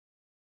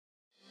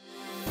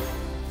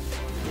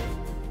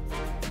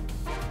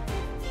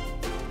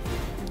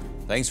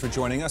Thanks for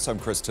joining us. I'm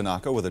Chris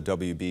Tanaka with a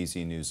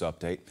WBZ News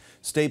update.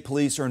 State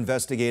police are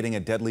investigating a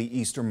deadly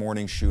Easter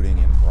morning shooting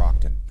in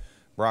Brockton.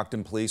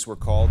 Brockton police were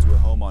called to a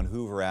home on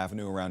Hoover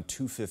Avenue around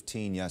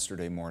 2:15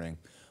 yesterday morning.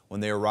 When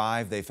they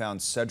arrived, they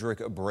found Cedric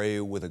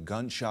Abreu with a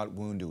gunshot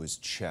wound to his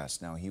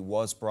chest. Now, he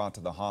was brought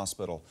to the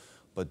hospital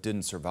but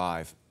didn't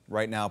survive.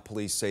 Right now,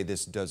 police say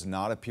this does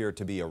not appear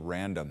to be a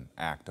random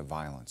act of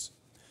violence.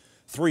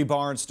 3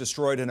 barns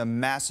destroyed in a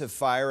massive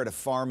fire at a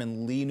farm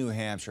in Lee, New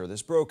Hampshire.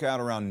 This broke out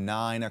around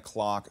 9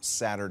 o'clock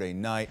Saturday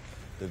night.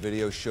 The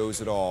video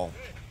shows it all.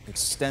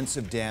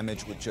 Extensive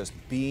damage with just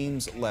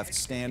beams left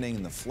standing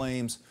in the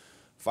flames.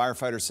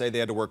 Firefighters say they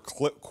had to work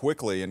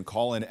quickly and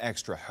call in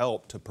extra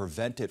help to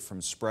prevent it from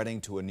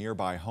spreading to a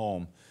nearby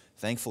home.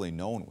 Thankfully,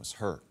 no one was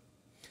hurt.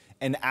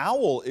 An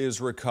owl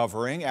is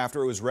recovering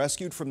after it was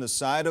rescued from the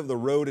side of the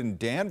road in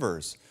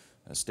Danvers.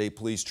 A state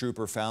police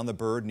trooper found the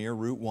bird near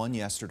Route 1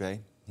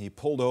 yesterday. He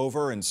pulled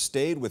over and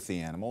stayed with the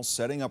animal,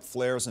 setting up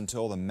flares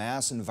until the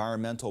Mass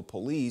Environmental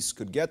Police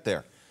could get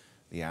there.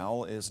 The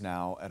owl is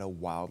now at a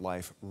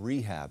wildlife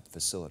rehab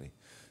facility.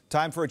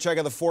 Time for a check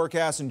of the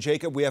forecast. And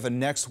Jacob, we have a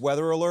next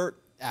weather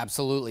alert.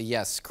 Absolutely,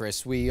 yes,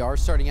 Chris. We are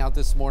starting out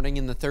this morning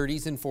in the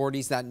 30s and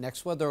 40s. That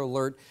next weather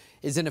alert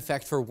is in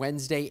effect for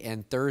Wednesday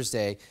and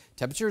Thursday.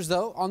 Temperatures,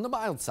 though, on the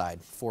mild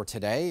side for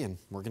today, and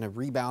we're going to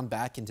rebound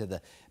back into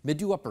the mid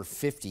to upper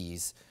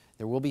 50s.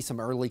 There will be some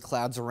early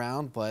clouds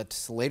around,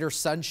 but later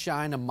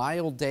sunshine, a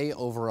mild day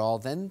overall.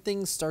 Then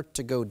things start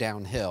to go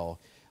downhill.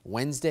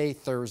 Wednesday,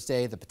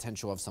 Thursday, the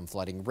potential of some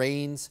flooding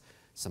rains,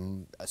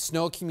 some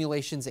snow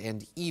accumulations,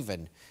 and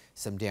even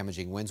some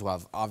damaging winds. We'll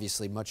have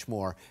obviously much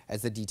more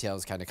as the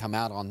details kind of come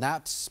out on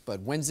that.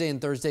 But Wednesday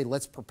and Thursday,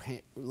 let's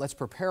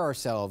prepare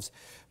ourselves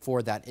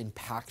for that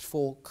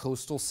impactful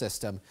coastal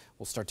system.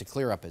 We'll start to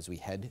clear up as we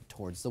head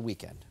towards the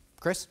weekend.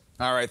 Chris?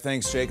 All right,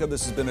 thanks, Jacob.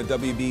 This has been a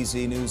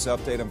WBZ News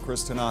Update. I'm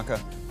Chris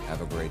Tanaka.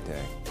 Have a great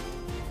day.